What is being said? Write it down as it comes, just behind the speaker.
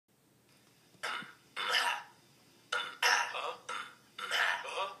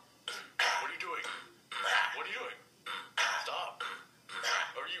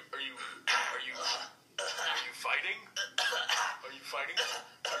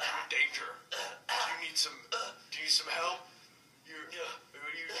in danger. Do you need some help? What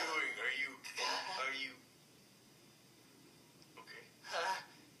are you doing? Are you okay?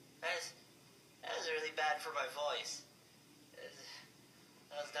 That was really bad for my voice.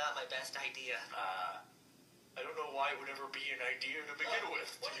 That was not my best idea. I don't know why it would ever be an idea to begin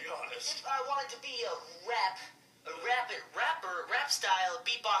with, to be honest. If I wanted to be a rap style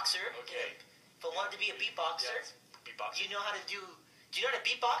beatboxer. Okay. If I wanted to be a beatboxer. Yeah. Beatboxer. Do you know how to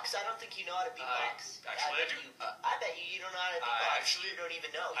beatbox? I don't think you know how to beatbox. Actually, I do. I bet you don't know how to beatbox. You don't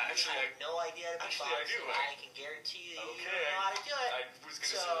even know. I have no idea how to beatbox. Actually, I do. I can guarantee you Okay, you don't know how to do it. I was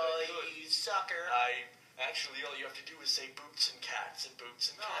going to say that you sucker. Actually, all you have to do is say boots and cats and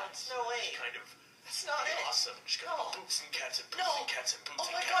boots and cats. No way. It's kind of... That's not it. Awesome. Just got boots and cats and boots and cats and boots and cats.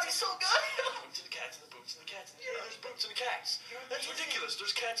 Oh my god, he's so good. Boots and the cats and the boots and the cats. And there's boots and the cats. That's ridiculous.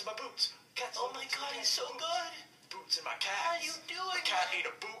 There's cats in my boots. Cats oh my god, he's so good. Boots in my cats. How are you doing? The cat ate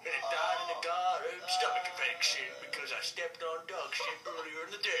a boot and it died in a stomach infection because I stepped on dog shit earlier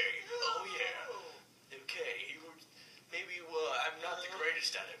in the day. Oh yeah. Okay. Maybe I'm not the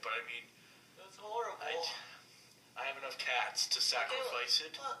greatest at it, but I mean, that's horrible. I have enough cats to sacrifice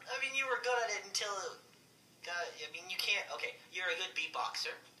it. Well, I mean, you were good at it until... I mean, you can't... Okay, you're a good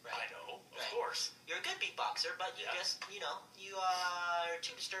beatboxer, right? I know, of course. You're a good beatboxer, but you just, you are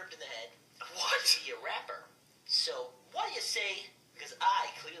too disturbed in the head. What? To be a rapper. So, what do you say... Because I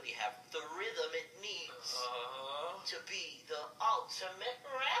clearly have the rhythm it needs to be the ultimate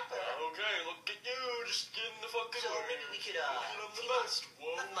rapper. Okay, look at you, just getting the fucking... So, maybe we could, I'm the best.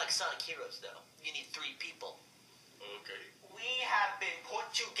 Whoa. Nothing like Sonic Heroes, though. You need 3 people. Okay. We have been put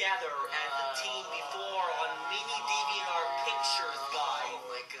together as a team before on mini DeviantArt pictures, guys. Oh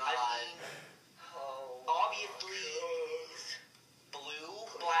my god. I mean, obviously, blue,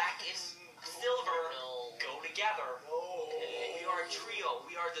 black, and silver go together. We are a trio.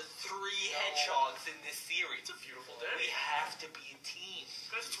 We are the 3 hedgehogs in this series. It's a beautiful day. We have to be a team.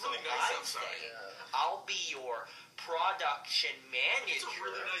 Guys, it's really nice outside. I'll be your production manager. It's a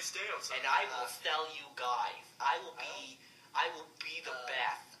really nice day outside. And I will sell you guys. I will be the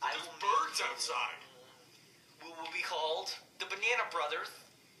best. There's birds outside. We will be called the Banana Brothers.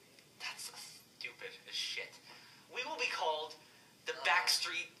 That's stupid as shit. We will be called the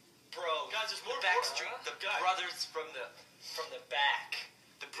Backstreet Bros. Guys, there's more Backstreet, the guys. brothers from the back.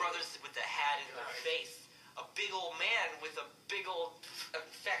 The brothers with the hat in their face. A big old man with a big old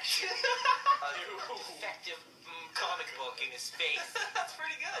effective comic book in his face. That's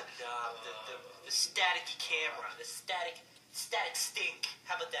pretty good. The staticky camera, the static stink.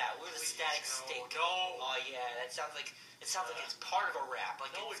 How about that? We're the static stink. No. Oh yeah, that sounds like it's part of a rap.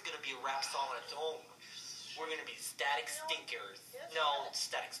 Like it's gonna be a rap song on its own. We're gonna be static stinkers. No,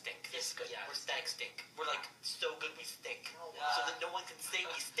 static stink. This is good. We're static stink. We're like so good we stink, so that no one can say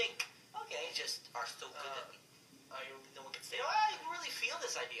we stink. Okay. We just are so good that no one can say. I really feel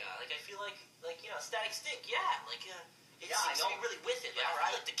this idea. Like I feel like static stink. Yeah. Like I'm really with it. Like,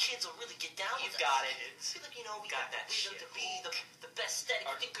 I feel like the kids will really get down. You've got it. I feel like we got that shit to be the best static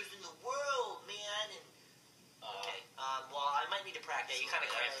stinkers in the world, man. And okay. Well, I might need to practice. Yeah, you kind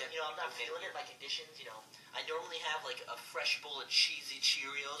of cramped it. I'm not feeling it. My conditions. I normally have like a fresh bowl of cheesy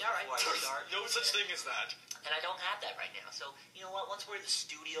Cheerios before I start. No such thing as that. And I don't have that right now. So you know what? Once we're in the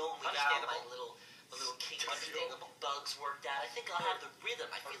studio and we got all my little understandable bugs worked out, I think I'll have the rhythm.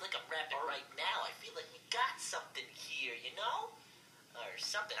 I feel like I'm rapping right now. I feel like we got something here, or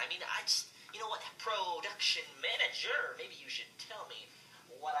something. I mean, you know what? Production manager. Maybe you should tell me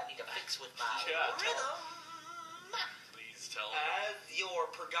what I need to fix with my rhythm. Please tell me. As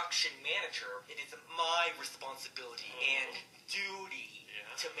your production manager, it is my responsibility and duty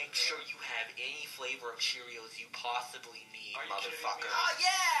to make sure you have any flavor of Cheerios you possibly need, motherfucker. Oh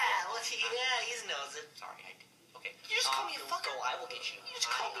yeah! He knows it. Sorry, I did. Okay. You just call me a fucker. I will get you. You just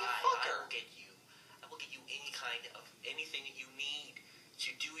call me a fucker. I will get you anything that you need to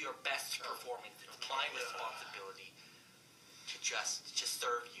do your best performance. It's my responsibility to just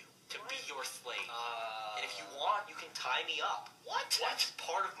serve you. To be your slave. And if you want, you can tie me up. What? That's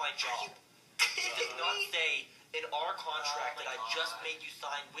part of my job. It does not say in our contract that I just made you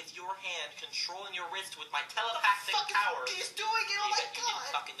sign with your hand, controlling your wrist with my telepathic power. He's doing it, oh my god! You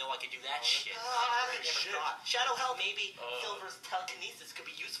didn't fucking know I could do that shit. I never thought. Shadow Help, maybe Silver's telekinesis could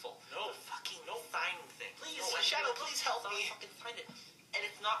be useful. No. The fucking signing thing. Please, Shadow, please help me. Fucking find it. And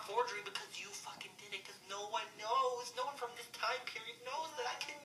it's not forgery because you fucking did it, because no one knows. No one from this time period knows that I can